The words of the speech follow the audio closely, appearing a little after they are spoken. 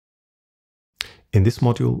In this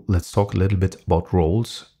module, let's talk a little bit about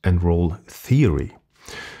roles and role theory.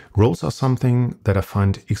 Roles are something that I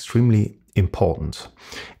find extremely important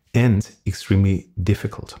and extremely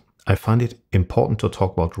difficult. I find it important to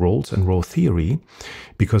talk about roles and role theory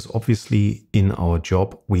because obviously in our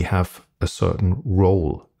job we have a certain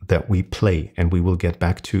role that we play, and we will get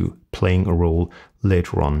back to playing a role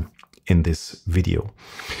later on in this video.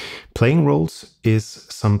 Playing roles is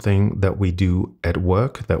something that we do at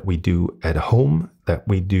work, that we do at home, that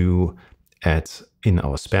we do in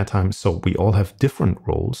our spare time. So we all have different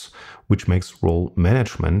roles, which makes role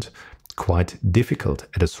management quite difficult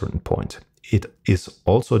at a certain point. It is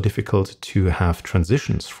also difficult to have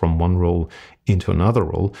transitions from one role into another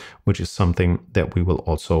role, which is something that we will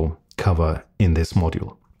also cover in this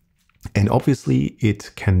module. And obviously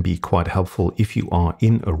it can be quite helpful if you are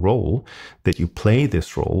in a role that you play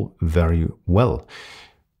this role very well.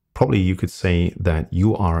 Probably you could say that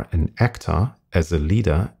you are an actor as a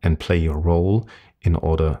leader and play your role in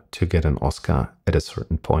order to get an Oscar at a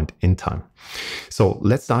certain point in time. So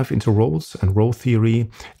let's dive into roles and role theory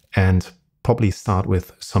and probably start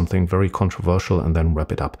with something very controversial and then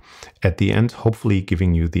wrap it up. At the end, hopefully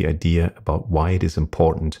giving you the idea about why it is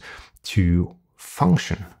important to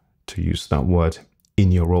function, to use that word,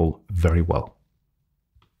 in your role very well.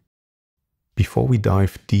 Before we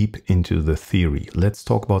dive deep into the theory, let's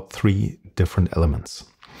talk about three different elements.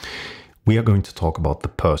 We are going to talk about the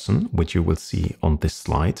person, which you will see on this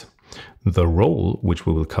slide, the role, which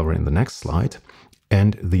we will cover in the next slide,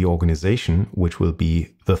 and the organization, which will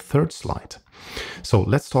be the third slide. So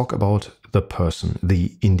let's talk about the person,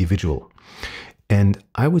 the individual. And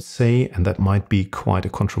I would say, and that might be quite a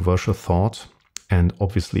controversial thought, and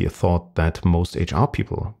obviously a thought that most HR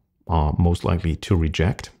people are most likely to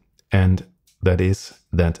reject, and that is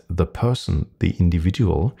that the person, the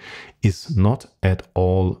individual, is not at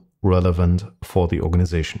all relevant for the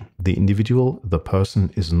organization. The individual, the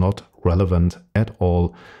person, is not relevant at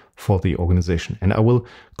all for the organization. And I will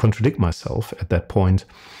contradict myself at that point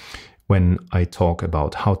when I talk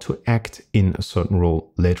about how to act in a certain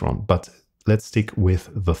role later on. But let's stick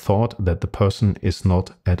with the thought that the person is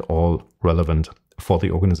not at all relevant for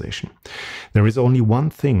the organization. There is only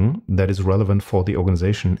one thing that is relevant for the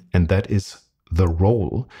organization, and that is the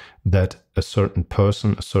role that a certain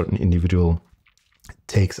person, a certain individual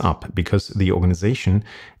takes up, because the organization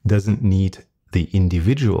doesn't need the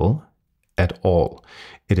individual at all.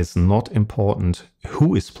 It is not important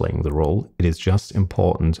who is playing the role. It is just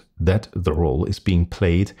important that the role is being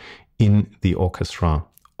played in the orchestra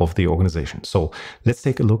of the organization. So let's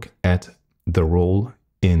take a look at the role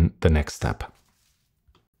in the next step.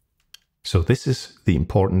 So this is the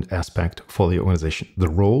important aspect for the organization, the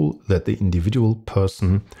role that the individual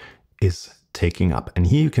person is taking up. And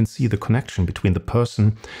here you can see the connection between the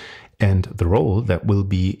person and the role that will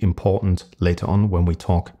be important later on when we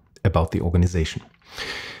talk about the organization.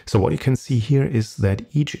 So what you can see here is that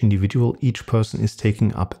each individual, each person is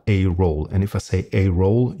taking up a role. And if I say a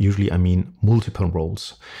role, usually I mean multiple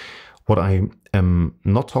roles. What I am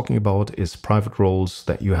not talking about is private roles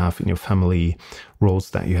that you have in your family, roles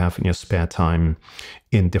that you have in your spare time,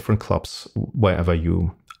 in different clubs, wherever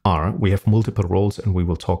you are. We have multiple roles, and we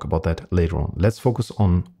will talk about that later on. Let's focus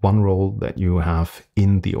on one role that you have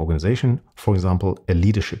in the organization. For example, a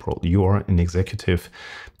leadership role. You are an executive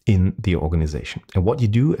in the organization. And what you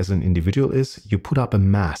do as an individual is you put up a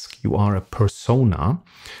mask. You are a persona.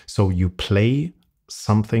 So you play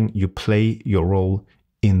something, you play your role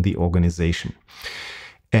in the organization.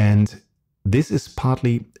 And this is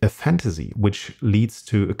partly a fantasy, which leads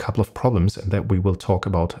to a couple of problems that we will talk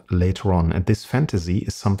about later on. And this fantasy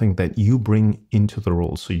is something that you bring into the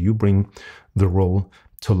role. So you bring the role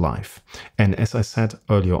to life. And as I said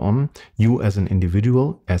earlier on, you as an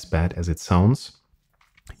individual, as bad as it sounds,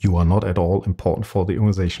 you are not at all important for the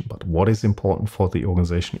organization. But what is important for the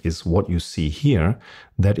organization is what you see here.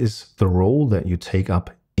 That is the role that you take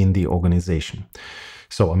up in the organization.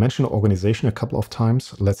 So I mentioned organization a couple of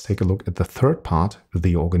times. Let's take a look at the third part,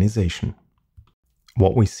 the organization.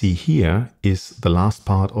 What we see here is the last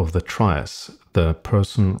part of the trias, the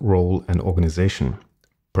person, role, and organization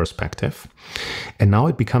perspective. And now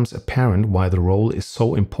it becomes apparent why the role is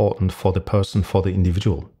so important for the person, for the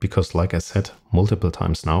individual. Because like I said multiple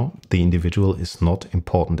times now, the individual is not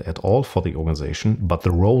important at all for the organization, but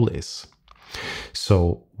the role is.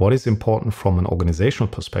 So what is important from an organizational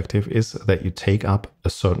perspective is that you take up a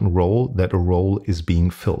certain role, that a role is being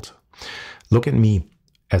filled. Look at me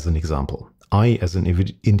as an example. I as an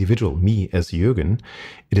individual, me as Jürgen,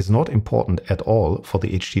 it is not important at all for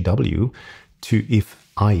the HTW to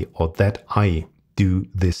if I or that I do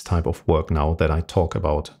this type of work now that I talk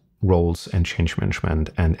about roles and change management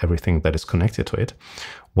and everything that is connected to it.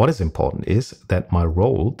 What is important is that my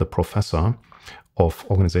role, the professor of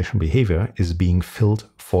organizational behavior, is being filled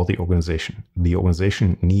for the organization. The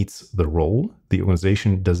organization needs the role. The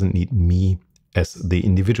organization doesn't need me as the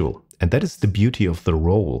individual. And that is the beauty of the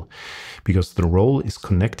role, because the role is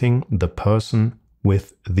connecting the person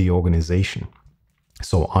with the organization.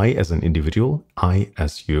 So I, as an individual, I,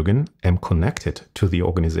 as Jürgen, am connected to the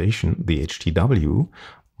organization, the HTW,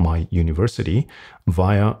 my university,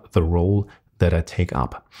 via the role that I take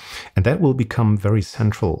up. And that will become very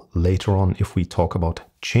central later on if we talk about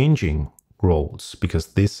changing roles,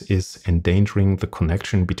 because this is endangering the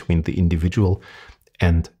connection between the individual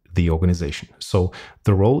and the organization. So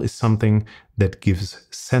the role is something that gives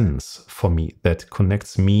sense for me, that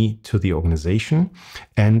connects me to the organization.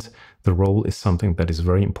 And the role is something that is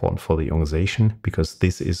very important for the organization, because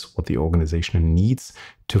this is what the organization needs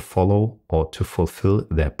to follow or to fulfill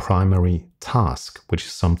their primary task, which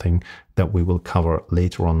is something that we will cover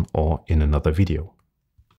later on or in another video.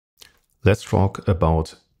 Let's talk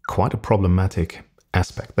about quite a problematic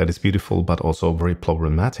aspect that is beautiful, but also very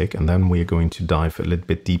problematic. And then we're going to dive a little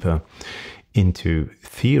bit deeper into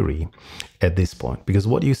theory at this point, because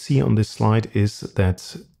what you see on this slide is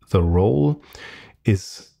that the role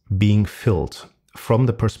is being filled from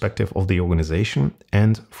the perspective of the organization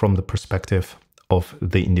and from the perspective of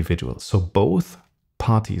the individual. So both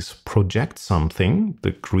parties project something,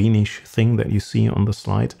 the greenish thing that you see on the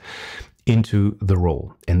slide, into the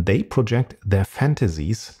role, and they project their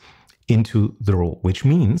fantasies into the role, which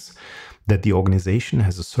means that the organization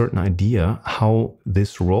has a certain idea how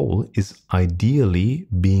this role is ideally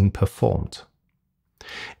being performed.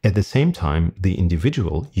 At the same time, the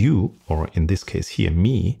individual, you, or in this case here,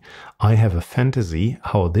 me, I have a fantasy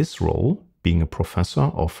how this role, being a professor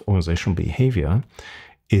of organizational behavior,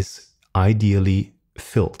 is ideally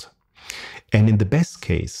filled. And in the best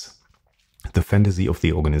case, the fantasy of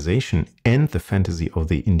the organization and the fantasy of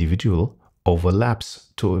the individual overlaps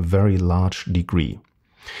to a very large degree.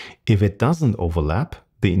 If it doesn't overlap,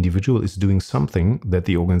 the individual is doing something that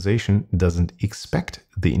the organization doesn't expect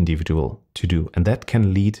the individual to do, and that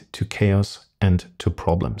can lead to chaos and to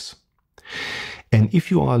problems. And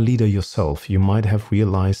if you are a leader yourself, you might have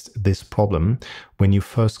realized this problem when you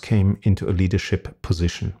first came into a leadership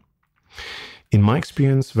position. In my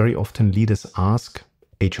experience, very often leaders ask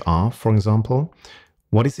HR, for example,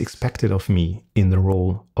 what is expected of me in the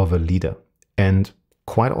role of a leader? And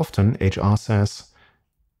quite often HR says,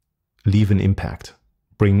 leave an impact,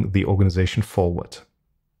 bring the organization forward,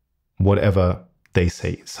 whatever they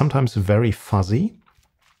say, sometimes very fuzzy.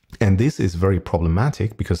 And this is very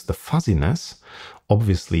problematic because the fuzziness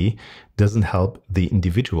obviously doesn't help the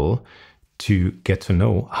individual to get to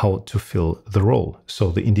know how to fill the role.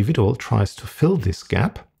 So the individual tries to fill this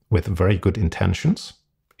gap with very good intentions,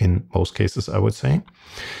 in most cases, I would say,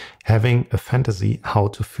 having a fantasy how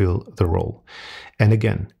to fill the role. And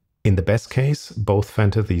again, in the best case, both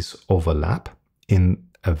fantasies overlap. In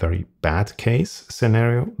a very bad case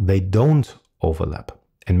scenario, they don't overlap.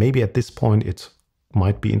 And maybe at this point, it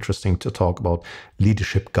might be interesting to talk about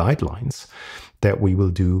leadership guidelines that we will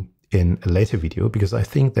do in a later video, because I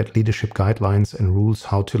think that leadership guidelines and rules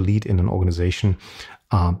how to lead in an organization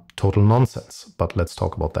are total nonsense. But let's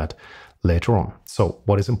talk about that later on. So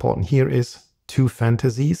what is important here is two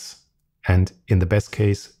fantasies, and in the best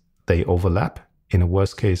case, they overlap. In a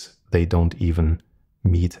worst case, they don't even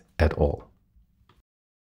meet at all.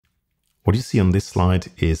 What you see on this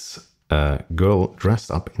slide is a girl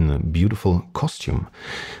dressed up in a beautiful costume.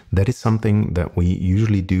 That is something that we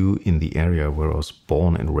usually do in the area where I was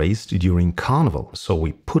born and raised during Carnival. So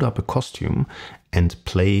we put up a costume and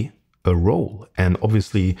play a role. And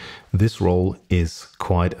obviously this role is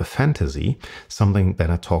quite a fantasy, something that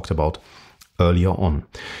I talked about earlier on.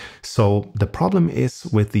 So the problem is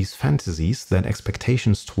with these fantasies that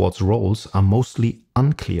expectations towards roles are mostly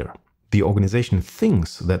unclear. The organization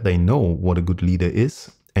thinks that they know what a good leader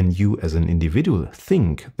is, and you as an individual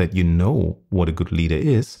think that you know what a good leader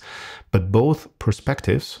is, but both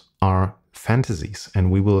perspectives are fantasies.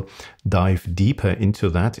 And we will dive deeper into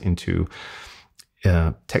that, into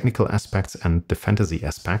technical aspects and the fantasy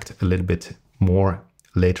aspect a little bit more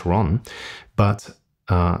later on. But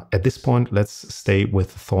at this point, let's stay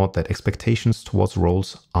with the thought that expectations towards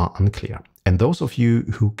roles are unclear. And those of you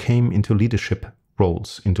who came into leadership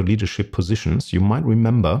roles, into leadership positions, you might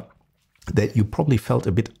remember that you probably felt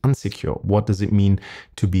a bit insecure. What does it mean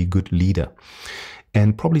to be a good leader?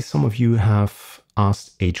 And probably some of you have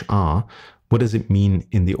asked HR, what does it mean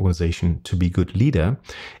in the organization to be a good leader?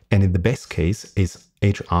 And in the best case is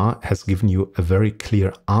HR has given you a very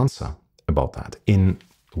clear answer about that. In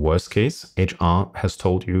Worst case, HR has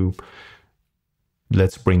told you,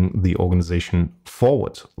 let's bring the organization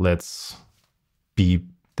forward.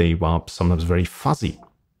 They are sometimes very fuzzy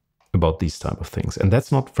about these type of things. And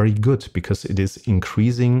that's not very good because it is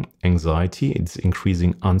increasing anxiety, it's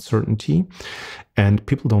increasing uncertainty, and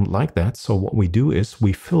people don't like that. So what we do is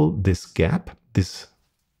we fill this gap, this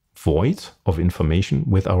void of information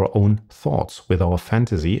with our own thoughts, with our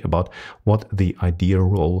fantasy about what the ideal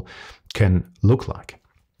role can look like.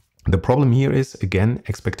 The problem here is, again,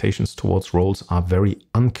 expectations towards roles are very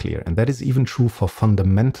unclear. And that is even true for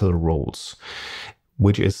fundamental roles,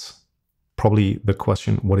 which is probably the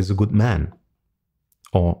question, what is a good man?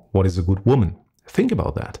 Or what is a good woman? Think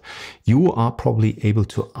about that. You are probably able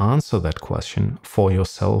to answer that question for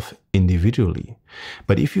yourself individually.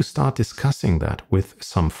 But if you start discussing that with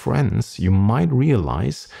some friends, you might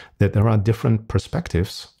realize that there are different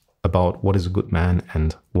perspectives about what is a good man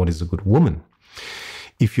and what is a good woman.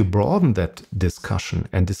 If you broaden that discussion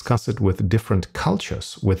and discuss it with different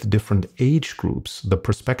cultures, with different age groups, the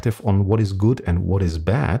perspective on what is good and what is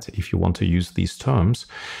bad, if you want to use these terms,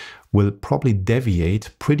 will probably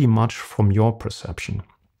deviate pretty much from your perception.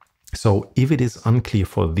 So if it is unclear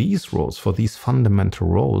for these roles, for these fundamental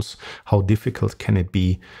roles, how difficult can it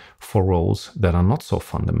be for roles that are not so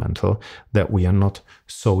fundamental, that we are not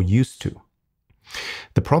so used to?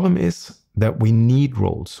 The problem is that we need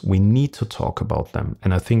roles. We need to talk about them.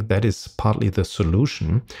 And I think that is partly the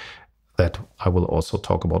solution that I will also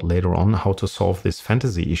talk about later on, how to solve this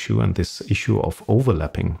fantasy issue and this issue of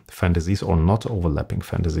overlapping fantasies or not overlapping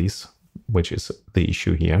fantasies, which is the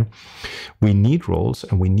issue here. We need roles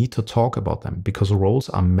and we need to talk about them because roles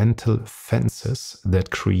are mental fences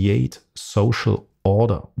that create social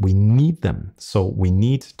order. We need them. So we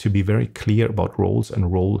need to be very clear about roles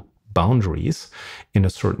and role boundaries in a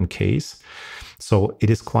certain case. So it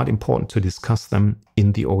is quite important to discuss them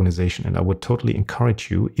in the organization. And I would totally encourage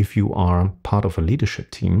you, if you are part of a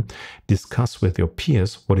leadership team, discuss with your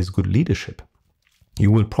peers what is good leadership.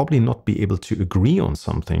 You will probably not be able to agree on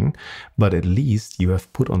something, but at least you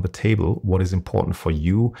have put on the table what is important for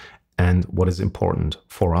you and what is important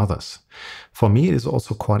for others. For me, it is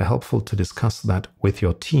also quite helpful to discuss that with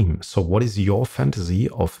your team. So what is your fantasy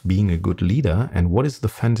of being a good leader and what is the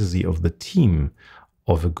fantasy of the team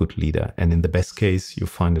of a good leader? And in the best case, you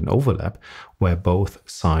find an overlap where both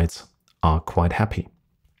sides are quite happy.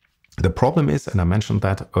 The problem is, and I mentioned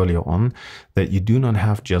that earlier on, that you do not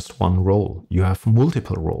have just one role. You have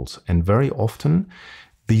multiple roles. And very often,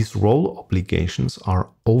 these role obligations are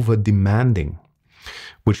over-demanding,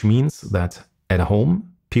 which means that at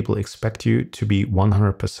home, people expect you to be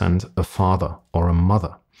 100% a father or a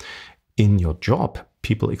mother. In your job,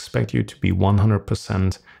 people expect you to be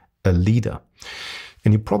 100% a leader.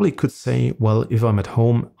 And you probably could say, well, if I'm at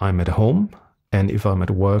home, I'm at home. And if I'm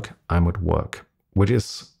at work, I'm at work, which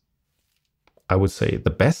is, I would say,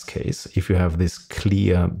 the best case if you have these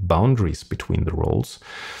clear boundaries between the roles.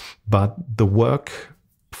 But the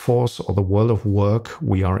workforce or the world of work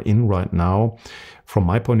we are in right now, from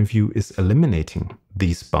my point of view, is eliminating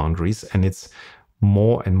these boundaries, and it's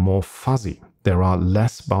more and more fuzzy. There are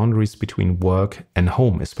less boundaries between work and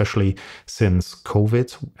home, especially since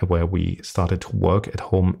COVID, where we started to work at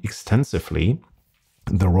home extensively.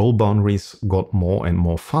 The role boundaries got more and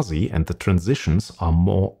more fuzzy, and the transitions are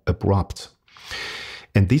more abrupt.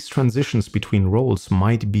 And these transitions between roles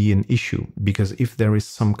might be an issue, because if there is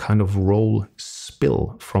some kind of role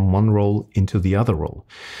spill from one role into the other role,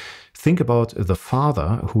 think about the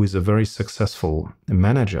father who is a very successful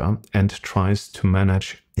manager and tries to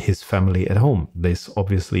manage his family at home. This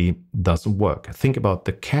obviously doesn't work. Think about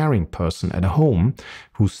the caring person at home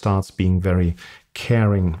who starts being very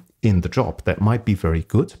caring in the job. That might be very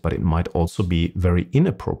good, but it might also be very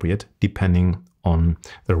inappropriate depending on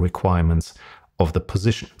the requirements of the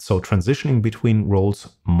position. So transitioning between roles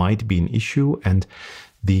might be an issue, and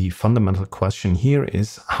the fundamental question here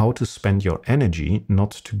is how to spend your energy not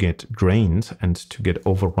to get drained and to get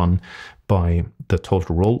overrun by the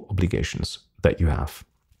total role obligations that you have.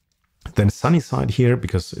 Then the sunny side here,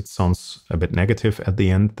 because it sounds a bit negative at the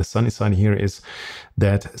end, the sunny side here is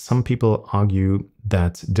that some people argue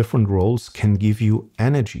that different roles can give you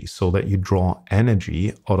energy, so that you draw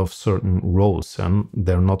energy out of certain roles, and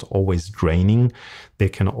they're not always draining. They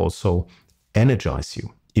can also energize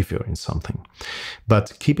you if you're in something.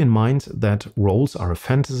 But keep in mind that roles are a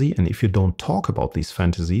fantasy, and if you don't talk about these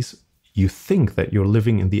fantasies, you think that you're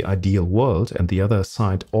living in the ideal world, and the other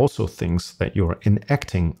side also thinks that you're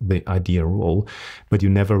enacting the ideal role, but you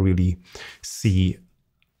never really see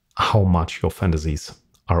how much your fantasies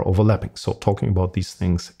are overlapping. So talking about these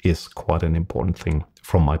things is quite an important thing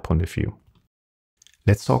from my point of view.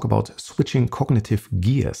 Let's talk about switching cognitive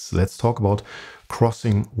gears. Let's talk about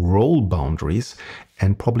crossing role boundaries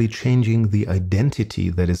and probably changing the identity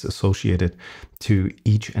that is associated to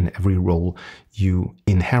each and every role you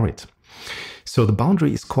inherit. So the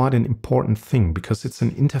boundary is quite an important thing because it's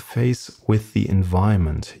an interface with the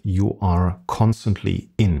environment you are constantly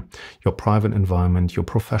in. Your private environment, your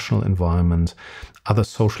professional environment, other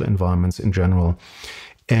social environments in general.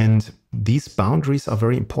 And these boundaries are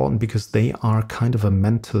very important because they are kind of a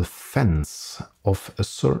mental fence of a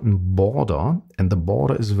certain border. And the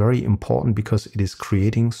border is very important because it is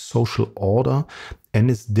creating social order and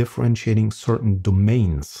is differentiating certain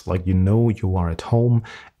domains. Like, you are at home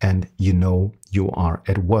and you are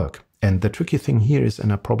at work. And the tricky thing here is,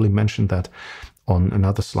 and I probably mentioned that on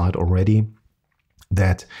another slide already,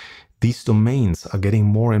 that these domains are getting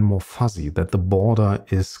more and more fuzzy, that the border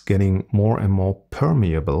is getting more and more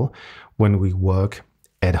permeable when we work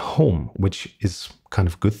at home, which is kind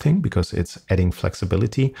of a good thing because it's adding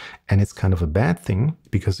flexibility, and it's kind of a bad thing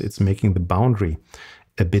because it's making the boundary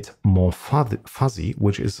a bit more fuzzy,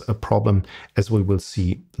 which is a problem, as we will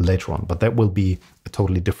see later on. But that will be a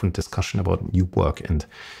totally different discussion about new work and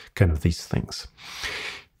kind of these things.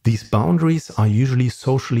 These boundaries are usually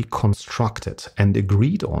socially constructed and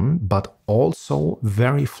agreed on, but also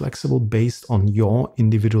very flexible based on your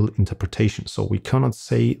individual interpretation. So we cannot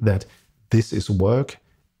say that this is work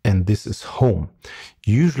and this is home.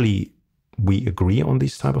 Usually we agree on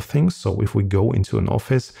these type of things. So if we go into an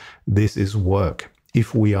office, this is work.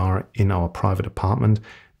 If we are in our private apartment,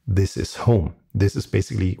 this is home. This is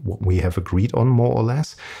basically what we have agreed on, more or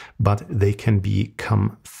less, but they can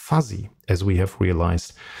become fuzzy, as we have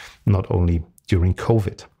realized not only during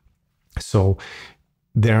COVID. So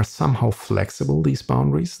they are somehow flexible, these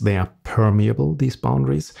boundaries. They are permeable, these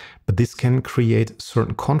boundaries, but this can create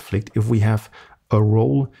certain conflict if we have a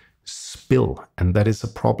role spill, and that is a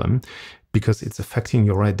problem because it's affecting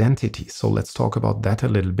your identity. So let's talk about that a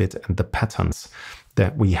little bit and the patterns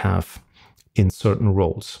that we have in certain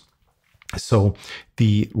roles. So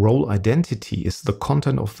the role identity is the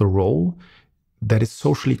content of the role that is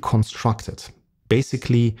socially constructed.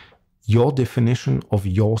 Basically, your definition of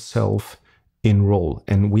yourself in role.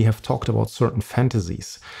 And we have talked about certain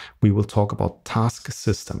fantasies. We will talk about task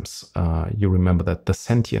systems. You remember that, the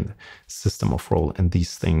Sentient system of role and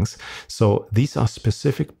these things. So these are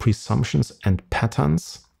specific presumptions and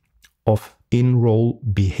patterns of in-role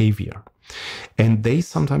behavior. And they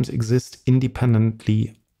sometimes exist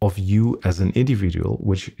independently of you as an individual,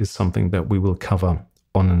 which is something that we will cover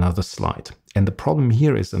on another slide. And the problem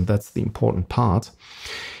here is, and that's the important part,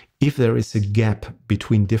 if there is a gap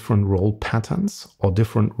between different role patterns or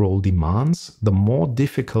different role demands, the more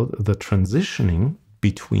difficult the transitioning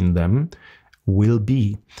between them will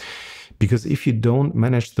be. Because if you don't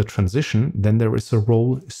manage the transition, then there is a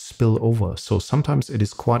role spillover. So sometimes it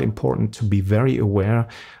is quite important to be very aware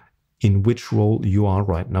in which role you are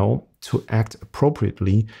right now to act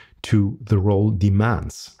appropriately to the role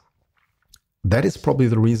demands. That is probably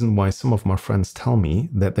the reason why some of my friends tell me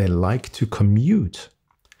that they like to commute.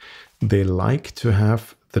 They like to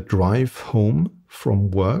have the drive home from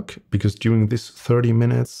work because during this 30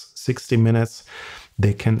 minutes, 60 minutes,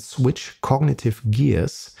 they can switch cognitive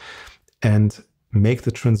gears and make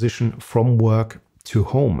the transition from work to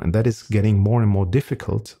home. And that is getting more and more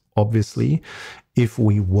difficult, obviously, if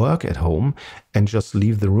we work at home and just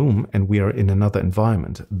leave the room and we are in another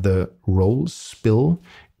environment. The role spill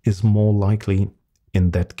is more likely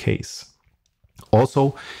in that case.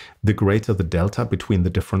 Also, the greater the delta between the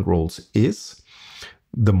different roles is,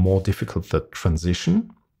 the more difficult the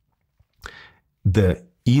transition, the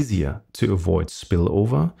easier to avoid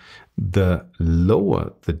spillover, the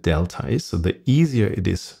lower the delta is, so the easier it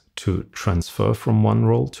is to transfer from one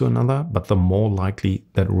role to another, but the more likely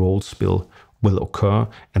that role spill will occur.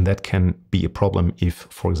 And that can be a problem if,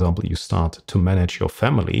 for example, you start to manage your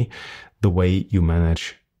family the way you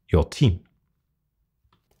manage your team.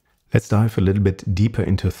 Let's dive a little bit deeper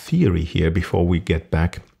into theory here before we get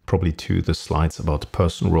back probably to the slides about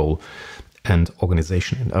person, role, and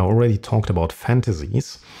organization. And I already talked about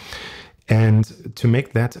fantasies. And to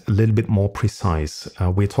make that a little bit more precise,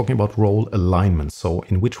 we're talking about role alignment. So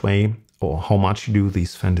in which way or how much do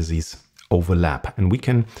these fantasies overlap? And we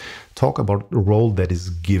can talk about the role that is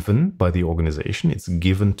given by the organization. It's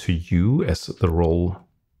given to you as the role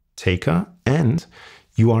taker, and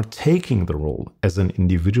you are taking the role as an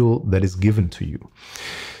individual that is given to you.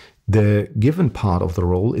 The given part of the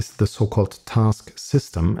role is the so-called task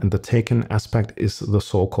system, and the taken aspect is the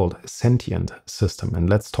so-called sentient system. And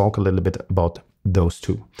let's talk a little bit about those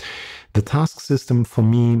two. The task system for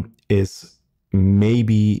me is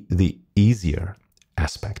maybe the easier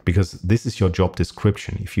aspect, because this is your job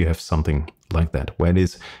description. If you have something like that, where it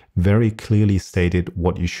is very clearly stated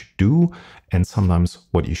what you should do and sometimes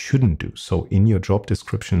what you shouldn't do. So in your job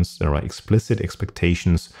descriptions, there are explicit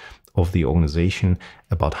expectations of the organization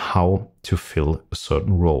about how to fill a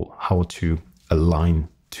certain role, how to align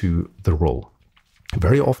to the role.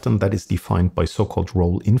 Very often that is defined by so-called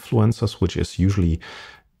role influencers, which is usually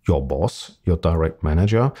your boss, your direct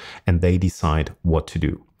manager, and they decide what to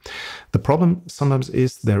do. The problem sometimes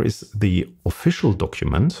is there is the official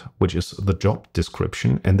document, which is the job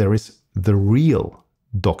description, and there is the real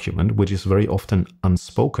document, which is very often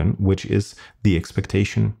unspoken, which is the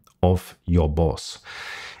expectation of your boss.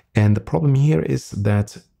 And the problem here is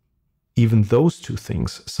that even those two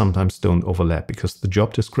things sometimes don't overlap, because the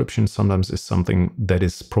job description sometimes is something that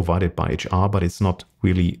is provided by HR, but it's not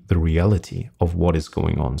really the reality of what is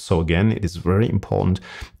going on. So again, it is very important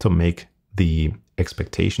to make the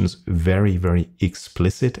expectations very, very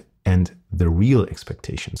explicit and the real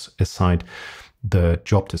expectations aside the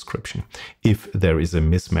job description, if there is a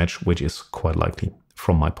mismatch, which is quite likely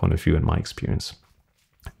from my point of view and my experience.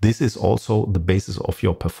 This is also the basis of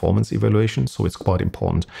your performance evaluation, so it's quite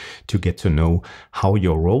important to get to know how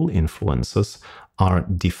your role influencers are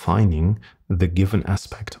defining the given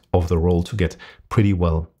aspect of the role to get pretty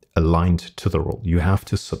well aligned to the role. You have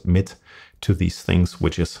to submit to these things,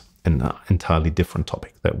 which is an entirely different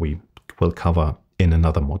topic that we will cover in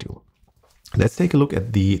another module. Let's take a look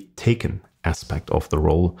at the taken aspect of the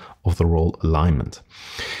role alignment.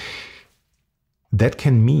 That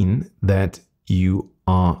can mean that you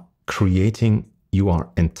are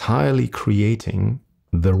entirely creating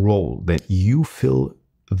the role, that you fill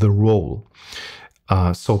the role.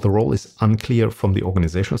 So the role is unclear from the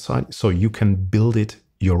organizational side, so you can build it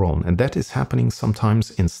your own. And that is happening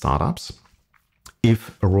sometimes in startups.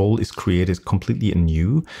 If a role is created completely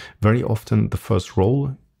anew, very often the first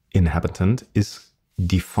role inhabitant is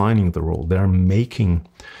defining the role. They're making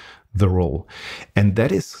the role. And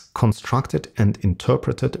that is constructed and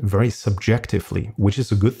interpreted very subjectively, which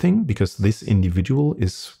is a good thing because this individual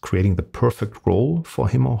is creating the perfect role for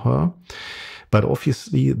him or her. But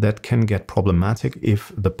obviously that can get problematic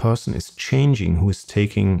if the person is changing who is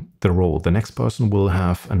taking the role. The next person will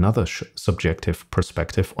have another subjective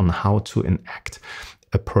perspective on how to enact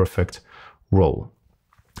a perfect role.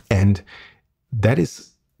 And that is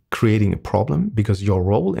creating a problem because your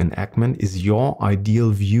role enactment is your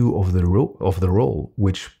ideal view of the role,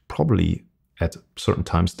 which probably at certain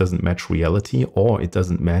times doesn't match reality, or it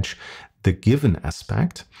doesn't match the given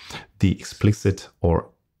aspect, the explicit or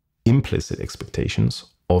implicit expectations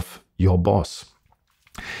of your boss.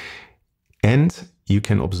 And you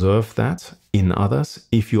can observe that in others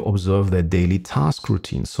if you observe their daily task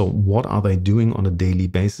routine. So what are they doing on a daily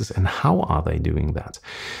basis and how are they doing that?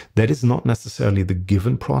 That is not necessarily the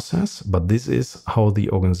given process, but this is how the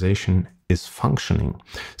organization is functioning.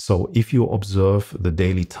 So if you observe the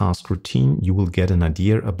daily task routine, you will get an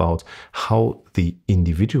idea about how the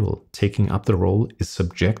individual taking up the role is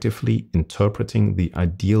subjectively interpreting the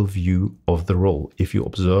ideal view of the role if you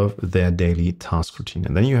observe their daily task routine.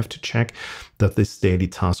 And then you have to check that this daily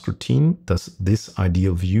task routine, does this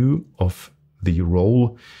ideal view of the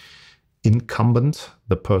role incumbent,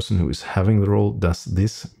 the person who is having the role, does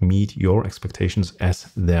this meet your expectations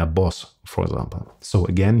as their boss, for example? So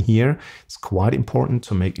again, here it's quite important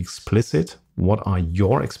to make explicit what are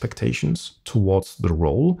your expectations towards the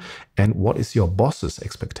role and what is your boss's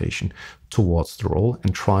expectation towards the role,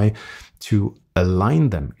 and try to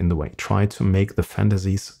align them in the way, try to make the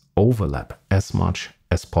fantasies overlap as much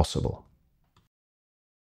as possible.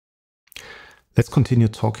 Let's continue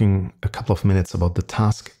talking a couple of minutes about the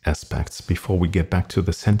task aspects before we get back to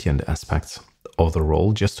the sentient aspects of the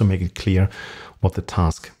role, just to make it clear what the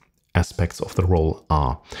task aspects of the role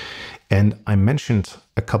are. And I mentioned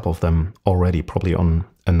a couple of them already, probably on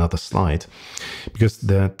another slide, because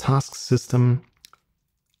the task system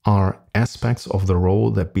are aspects of the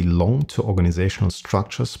role that belong to organizational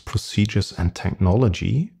structures, procedures, and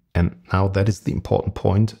technology. And now that is the important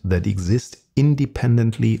point, that exist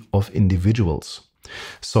independently of individuals.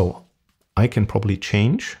 So I can probably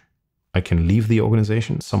change, I can leave the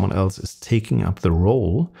organization, someone else is taking up the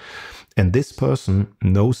role, and this person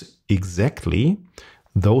knows exactly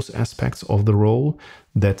those aspects of the role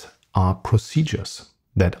that are procedures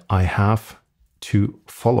that I have to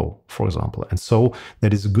follow, for example. And so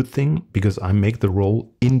that is a good thing because I make the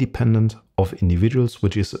role independent of individuals,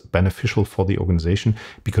 which is beneficial for the organization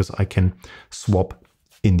because I can swap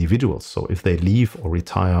individuals. So if they leave or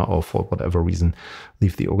retire or for whatever reason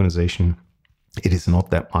leave the organization, it is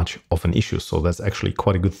not that much of an issue. So that's actually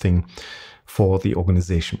quite a good thing for the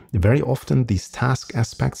organization. Very often these task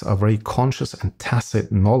aspects are very conscious and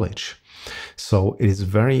tacit knowledge. So it is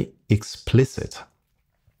very explicit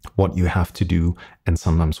what you have to do and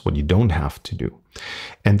sometimes what you don't have to do.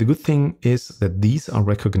 And the good thing is that these are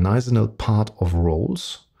recognizable part of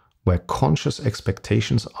roles where conscious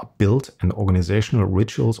expectations are built and organizational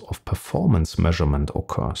rituals of performance measurement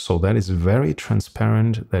occur. So that is very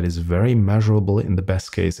transparent, that is very measurable in the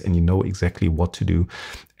best case, and you know exactly what to do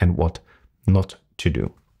and what not to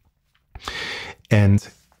do. And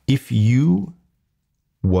if you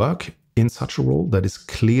work in such a role that is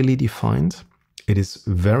clearly defined, it is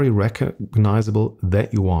very recognizable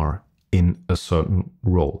that you are in a certain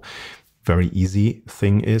role. Very easy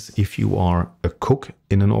thing is if you are a cook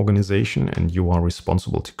in an organization and you are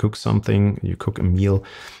responsible to cook something, you cook a meal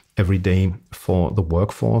every day for the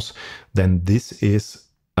workforce, then this is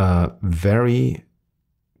a very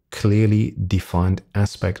clearly defined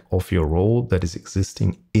aspect of your role that is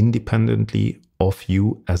existing independently of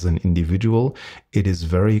you as an individual. It is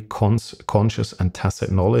very conscious and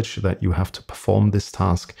tacit knowledge that you have to perform this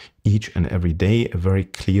task each and every day, a very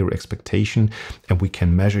clear expectation, and we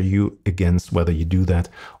can measure you against whether you do that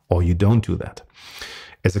or you don't do that.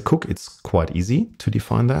 As a cook, it's quite easy to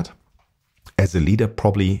define that. As a leader,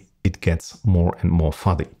 probably it gets more and more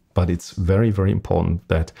fuzzy, but it's very, very important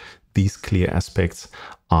that these clear aspects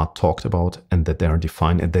are talked about and that they are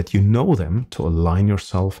defined and that you know them to align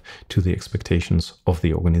yourself to the expectations of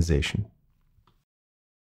the organization.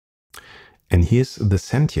 And here's the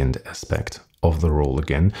sentient aspect of the role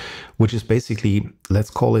again, which is basically, let's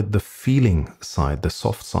call it the feeling side, the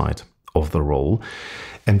soft side of the role.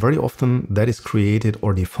 And very often that is created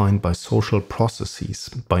or defined by social processes,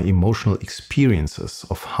 by emotional experiences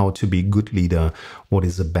of how to be a good leader, what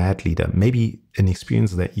is a bad leader, maybe an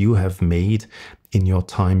experience that you have made in your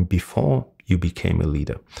time before you became a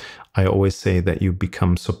leader. I always say that you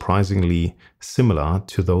become surprisingly similar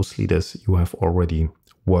to those leaders you have already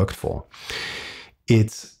worked for.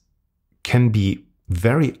 It can be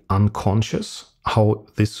very unconscious how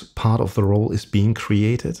this part of the role is being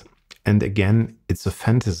created. And again, it's a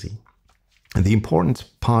fantasy. And the important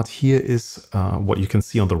part here is what you can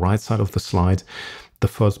see on the right side of the slide, the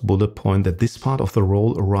first bullet point, that this part of the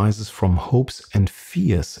role arises from hopes and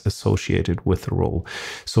fears associated with the role.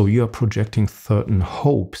 So you are projecting certain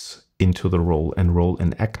hopes into the role and role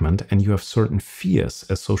enactment, and you have certain fears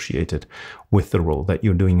associated with the role, that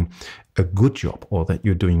you're doing a good job or that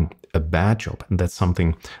you're doing a bad job. And that's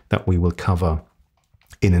something that we will cover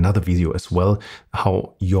in another video as well,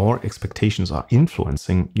 how your expectations are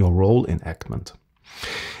influencing your role enactment.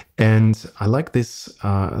 And I like this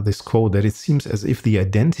quote, that it seems as if the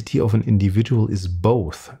identity of an individual is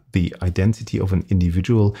both. The identity of an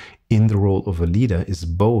individual in the role of a leader is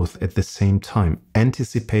both at the same time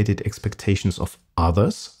anticipated expectations of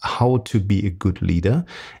others, how to be a good leader,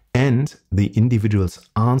 and the individual's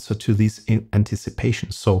answer to these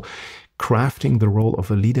anticipations. So crafting the role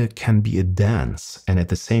of a leader can be a dance, and at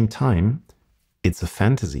the same time, it's a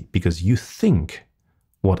fantasy, because you think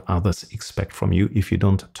what others expect from you if you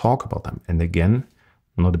don't talk about them. And again,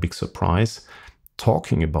 not a big surprise,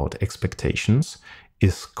 talking about expectations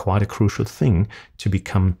is quite a crucial thing to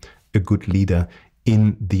become a good leader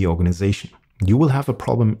in the organization. You will have a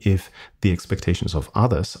problem if the expectations of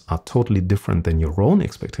others are totally different than your own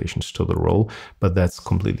expectations to the role, but that's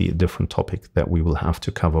completely a different topic that we will have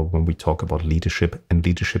to cover when we talk about leadership and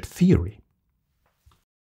leadership theory.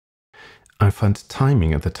 I find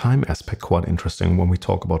timing and the time aspect quite interesting when we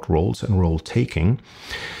talk about roles and role taking,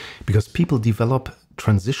 because people develop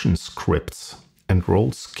transition scripts and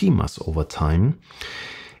role schemas over time,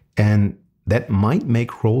 and that might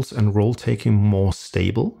make roles and role taking more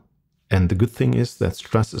stable. And the good thing is that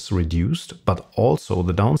stress is reduced, but also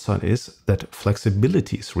the downside is that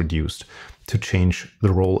flexibility is reduced to change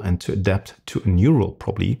the role and to adapt to a new role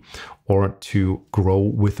probably, or to grow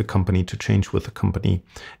with the company, to change with the company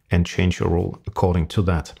and change your role according to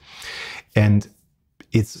that. And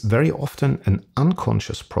it's very often an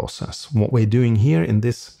unconscious process. What we're doing here in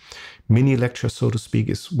this mini lecture, so to speak,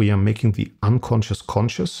 is we are making the unconscious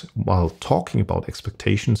conscious while talking about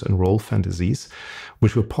expectations and role fantasies,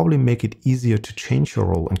 which will probably make it easier to change your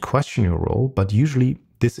role and question your role. But usually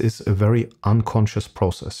this is a very unconscious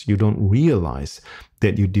process. You don't realize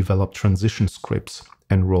that you develop transition scripts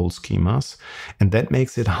and role schemas, and that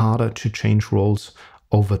makes it harder to change roles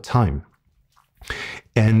over time.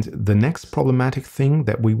 And the next problematic thing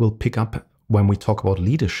that we will pick up when we talk about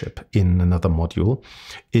leadership in another module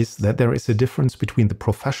is that there is a difference between the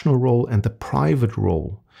professional role and the private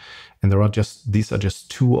role. And these are just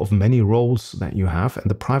two of many roles that you have. And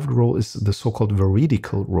the private role is the so-called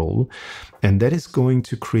veridical role. And that is going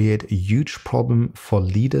to create a huge problem for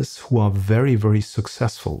leaders who are very, very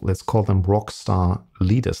successful. Let's call them rock star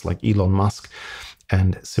leaders like Elon Musk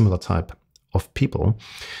and similar type of people.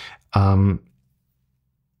 And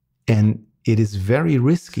it is very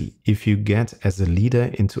risky if you get as a leader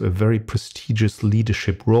into a very prestigious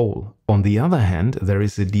leadership role. On the other hand, there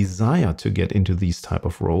is a desire to get into these type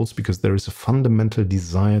of roles because there is a fundamental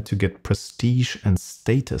desire to get prestige and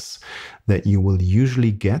status that you will usually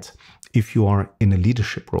get if you are in a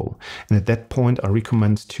leadership role. And at that point, I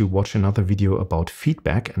recommend to watch another video about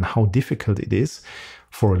feedback and how difficult it is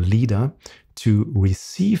for a leader to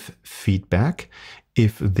receive feedback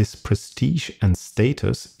if this prestige and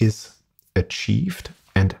status is achieved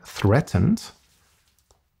and threatened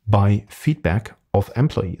by feedback of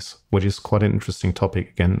employees, which is quite an interesting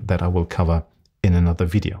topic, again, that I will cover in another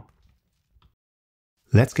video.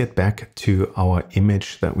 Let's get back to our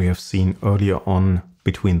image that we have seen earlier on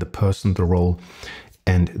between the person, the role,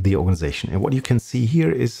 and the organization. And what you can see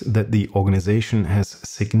here is that the organization has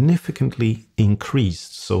significantly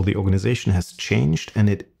increased. So the organization has changed and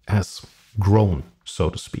it has grown, so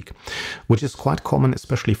to speak, which is quite common,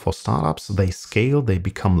 especially for startups. They scale, they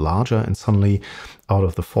become larger, and suddenly out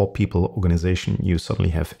of the 4-people organization, you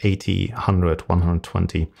suddenly have 80, 100,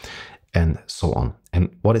 120, and so on.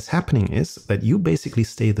 And what is happening is that you basically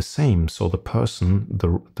stay the same. So the person,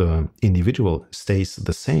 the individual stays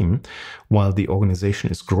the same while the organization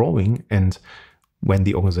is growing. And when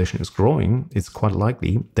the organization is growing, it's quite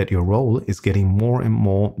likely that your role is getting more and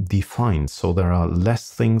more defined. So there are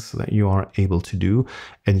less things that you are able to do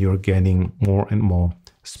and you're getting more and more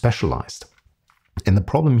specialized. And the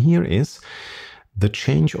problem here is the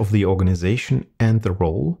change of the organization and the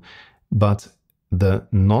role, but the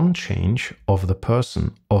non-change of the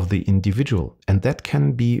person, of the individual. And that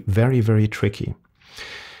can be very, very tricky.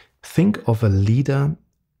 Think of a leader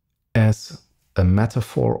as a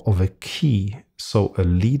metaphor of a key. So a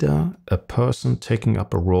leader, a person taking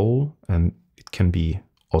up a role, and it can be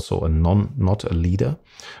also not a leader,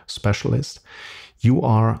 specialist. You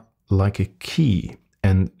are like a key,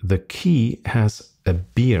 and the key has a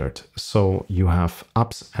beard. So you have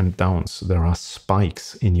ups and downs. There are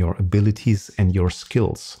spikes in your abilities and your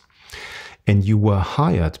skills. And you were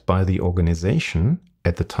hired by the organization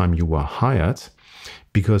at the time you were hired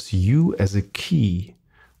because you as a key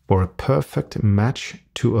were a perfect match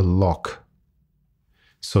to a lock.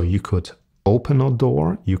 So you could open a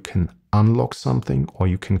door, you can unlock something, or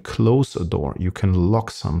you can close a door, you can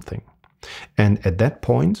lock something. And at that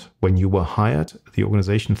point, when you were hired, the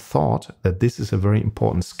organization thought that this is a very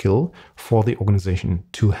important skill for the organization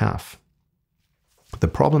to have. The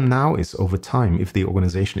problem now is over time, if the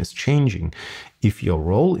organization is changing, if your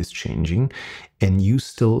role is changing, and you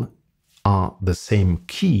still are the same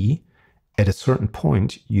key, at a certain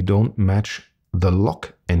point, you don't match the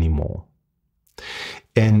lock anymore.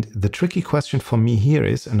 And the tricky question for me here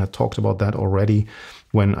is, and I talked about that already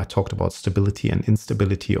when I talked about stability and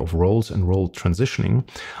instability of roles and role transitioning,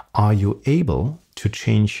 are you able to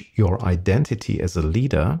change your identity as a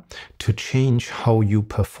leader to change how you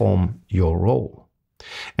perform your role?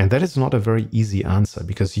 And that is not a very easy answer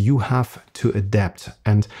because you have to adapt.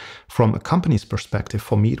 And from a company's perspective,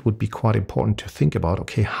 for me, it would be quite important to think about,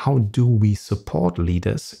 okay, how do we support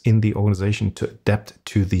leaders in the organization to adapt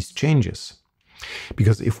to these changes?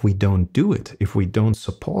 Because if we don't do it, if we don't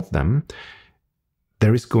support them,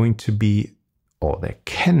 there is going to be, or there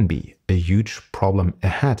can be, a huge problem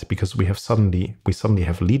ahead because we suddenly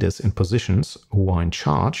have leaders in positions who are in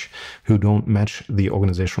charge who don't match the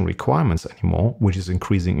organizational requirements anymore, which is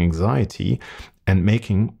increasing anxiety and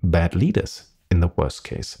making bad leaders in the worst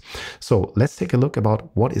case. So let's take a look about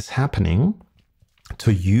what is happening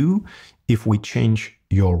to you if we change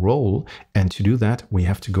your role. And to do that, we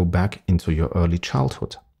have to go back into your early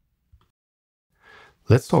childhood.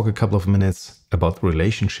 Let's talk a couple of minutes about the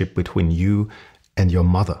relationship between you and your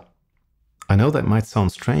mother. I know that might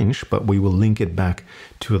sound strange, but we will link it back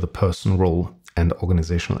to the person, role, and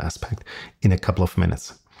organizational aspect in a couple of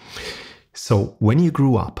minutes. So when you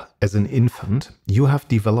grew up as an infant, you have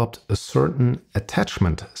developed a certain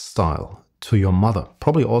attachment style to your mother,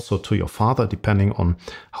 probably also to your father, depending on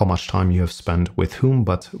how much time you have spent with whom,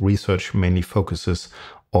 but research mainly focuses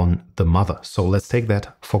on the mother. So let's take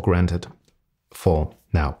that for granted for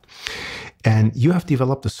now. And you have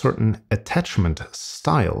developed a certain attachment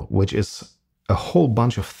style, which is a whole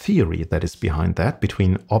bunch of theory that is behind that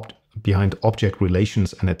between behind object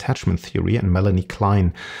relations and attachment theory. And Melanie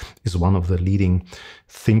Klein is one of the leading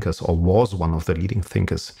thinkers, or was one of the leading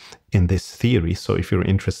thinkers in this theory. So if you're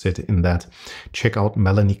interested in that, check out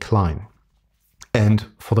Melanie Klein. And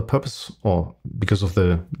for the purpose, or because of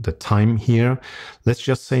the time here, let's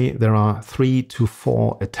just say there are 3 to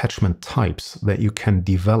 4 attachment types that you can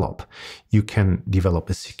develop. You can develop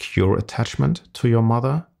a secure attachment to your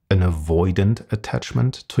mother, an avoidant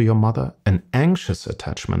attachment to your mother, an anxious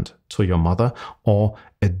attachment to your mother, or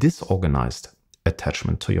a disorganized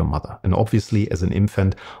attachment to your mother. And obviously, as an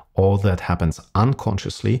infant, all that happens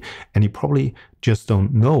unconsciously, and you probably just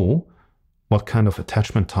don't know what kind of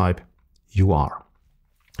attachment type you are.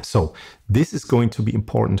 So this is going to be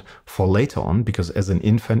important for later on, because as an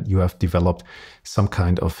infant, you have developed some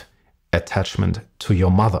kind of attachment to your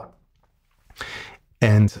mother.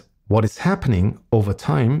 And what is happening over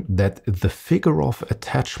time, that the figure of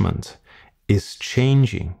attachment is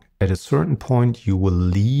changing. At a certain point, you will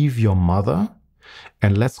leave your mother,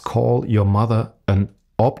 and let's call your mother an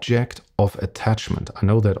object of attachment. I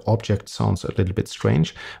know that object sounds a little bit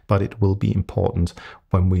strange, but it will be important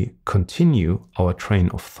when we continue our train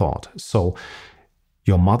of thought. So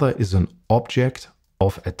your mother is an object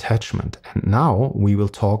of attachment. And now we will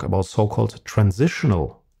talk about so-called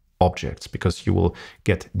transitional objects, because you will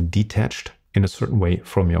get detached in a certain way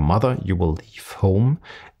from your mother, you will leave home,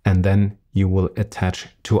 and then you will attach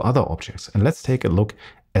to other objects. And let's take a look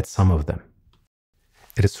at some of them.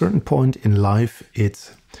 At a certain point in life,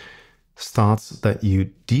 it starts that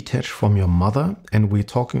you detach from your mother, and we're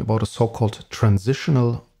talking about a so-called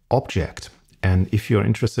transitional object. And if you're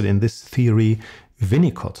interested in this theory,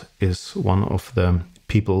 Winnicott is one of the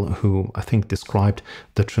people who I think described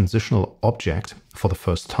the transitional object for the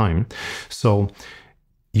first time. So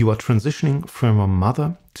you are transitioning from a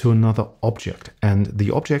mother to another object, and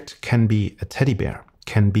the object can be a teddy bear,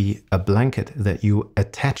 can be a blanket that you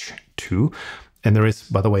attach to. And there is,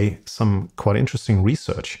 by the way, some quite interesting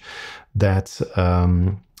research that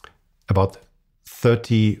about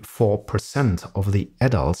 34% of the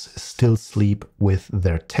adults still sleep with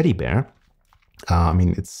their teddy bear. I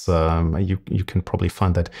mean, it's you can probably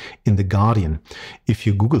find that in The Guardian if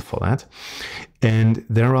you Google for that. And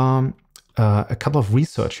there are a couple of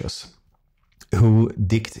researchers who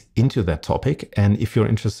digged into that topic. And if you're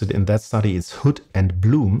interested in that study, it's Hood and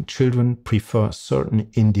Bloom. Children prefer certain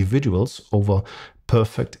individuals over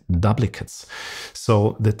perfect duplicates.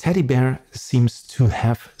 So the teddy bear seems to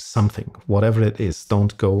have something, whatever it is.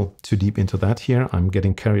 Don't go too deep into that here. I'm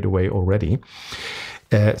getting carried away already.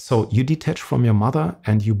 So you detach from your mother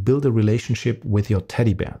and you build a relationship with your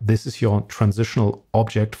teddy bear. This is your transitional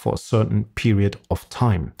object for a certain period of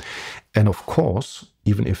time. And of course,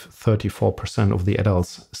 even if 34% of the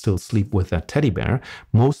adults still sleep with their teddy bear,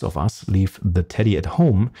 most of us leave the teddy at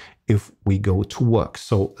home if we go to work.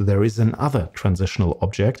 So there is another transitional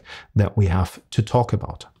object that we have to talk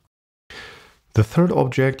about. The third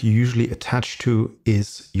object you usually attach to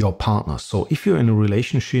is your partner. So if you're in a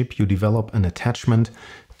relationship, you develop an attachment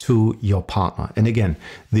to your partner. And again,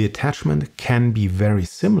 the attachment can be very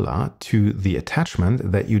similar to the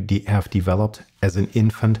attachment that you have developed as an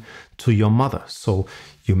infant to your mother. So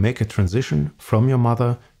you make a transition from your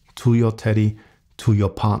mother to your teddy to your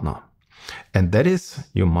partner. And that is,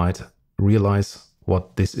 you might realize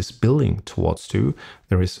what this is building towards to.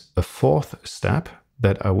 There is a fourth step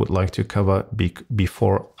that I would like to cover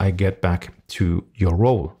before I get back to your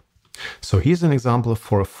role. So here's an example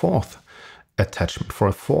for a fourth attachment, for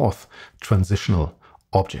a fourth transitional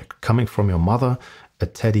object, coming from your mother, a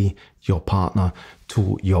teddy, your partner,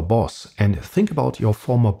 to your boss. And think about your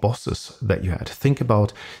former bosses that you had. Think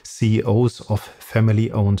about CEOs of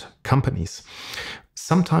family-owned companies.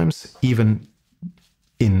 Sometimes even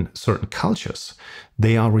in certain cultures,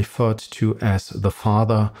 they are referred to as the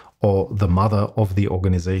father or the mother of the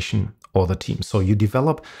organization or the team. So you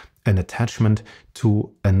develop an attachment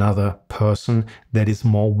to another person that is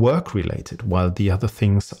more work related, while the other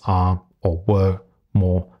things are or were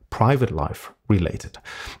more private life related.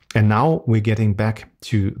 And now we're getting back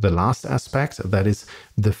to the last aspect, that is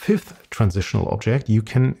the fifth transitional object. You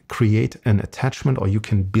can create an attachment, or you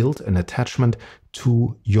can build an attachment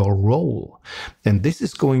to your role. And this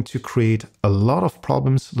is going to create a lot of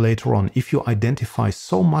problems later on if you identify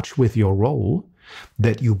so much with your role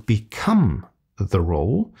that you become the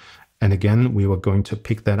role. And again, we were going to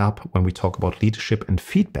pick that up when we talk about leadership and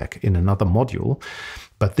feedback in another module.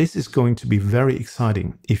 But this is going to be very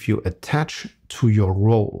exciting if you attach to your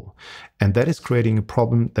role. And that is creating a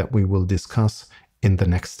problem that we will discuss in the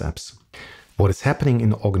next steps. What is happening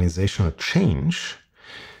in organizational change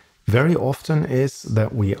very often is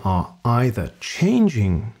that we are either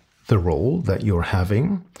changing the role that you're having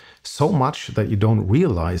so much that you don't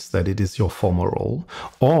realize that it is your former role,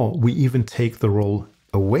 or we even take the role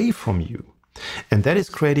away from you. And that is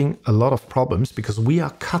creating a lot of problems because we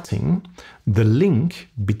are cutting the link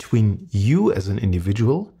between you as an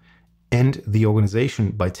individual and the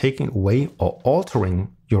organization by taking away or altering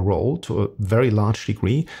your role to a very large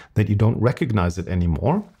degree that you don't recognize it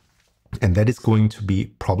anymore. And that is going to be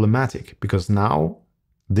problematic because now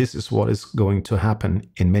this is what is going to happen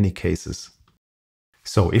in many cases.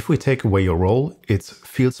 So if we take away your role, it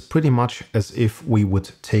feels pretty much as if we would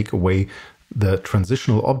take away the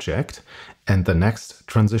transitional object, and the next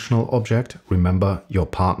transitional object, remember your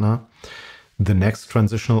partner, the next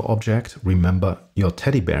transitional object, remember your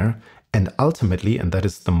teddy bear, and ultimately, and that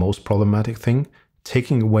is the most problematic thing,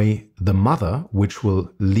 taking away the mother, which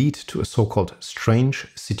will lead to a so-called strange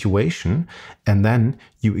situation, and then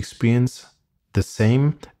you experience the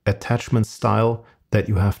same attachment style that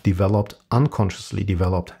you have developed, unconsciously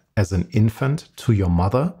developed as an infant to your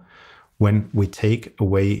mother when we take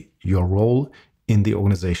away your role in the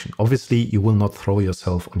organization. Obviously, you will not throw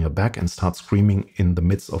yourself on your back and start screaming in the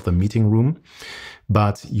midst of the meeting room,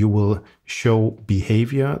 but you will show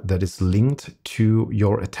behavior that is linked to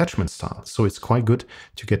your attachment style. So it's quite good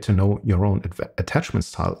to get to know your own attachment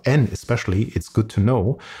style. And especially, it's good to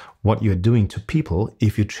know what you're doing to people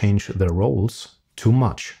if you change their roles too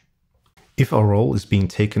much. If our role is being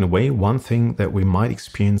taken away, one thing that we might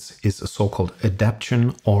experience is a so-called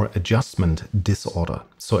adaptation or adjustment disorder.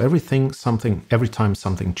 So every time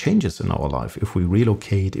something changes in our life, if we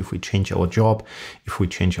relocate, if we change our job, if we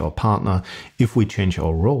change our partner, if we change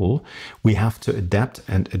our role, we have to adapt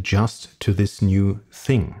and adjust to this new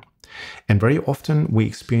thing. And very often we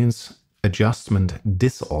experience adjustment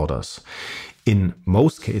disorders. In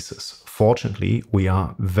most cases, fortunately, we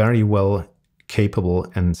are very well capable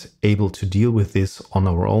and able to deal with this on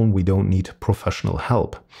our own. We don't need professional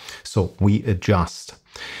help. So we adjust.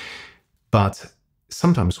 But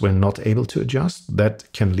sometimes we're not able to adjust. That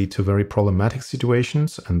can lead to very problematic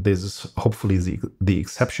situations. And this is hopefully the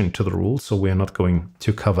exception to the rule. So we are not going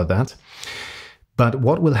to cover that. But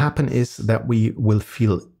what will happen is that we will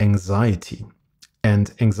feel anxiety.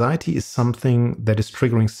 And anxiety is something that is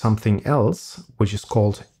triggering something else, which is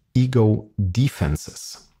called ego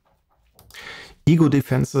defenses. Ego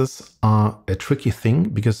defenses are a tricky thing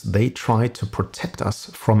because they try to protect us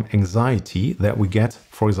from anxiety that we get,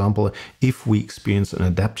 for example, if we experience an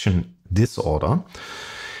adaptation disorder.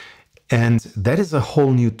 And that is a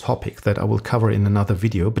whole new topic that I will cover in another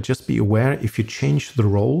video, but just be aware if you change the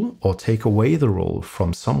role or take away the role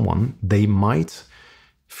from someone, they might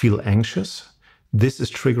feel anxious. This is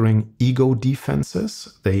triggering ego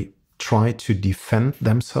defenses. They try to defend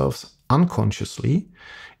themselves unconsciously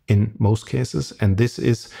in most cases, and this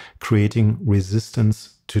is creating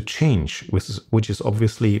resistance to change, which is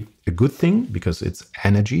obviously a good thing because it's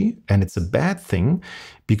energy, and it's a bad thing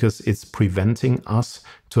because it's preventing us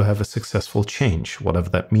to have a successful change, whatever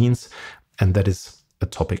that means, and that is a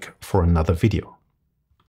topic for another video.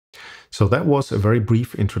 So that was a very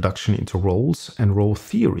brief introduction into roles and role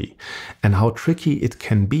theory and how tricky it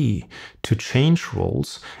can be to change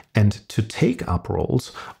roles and to take up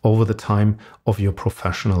roles over the time of your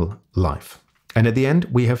professional life. And at the end,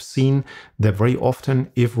 we have seen that very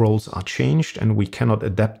often if roles are changed and we cannot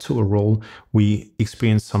adapt to a role, we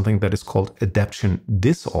experience something that is called adaptation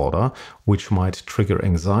disorder, which might trigger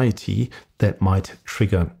anxiety, that might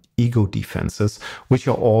trigger ego defenses, which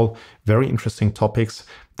are all very interesting topics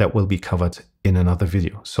that will be covered in another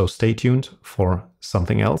video. So stay tuned for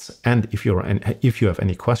something else. And if you have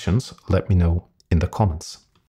any questions, let me know in the comments.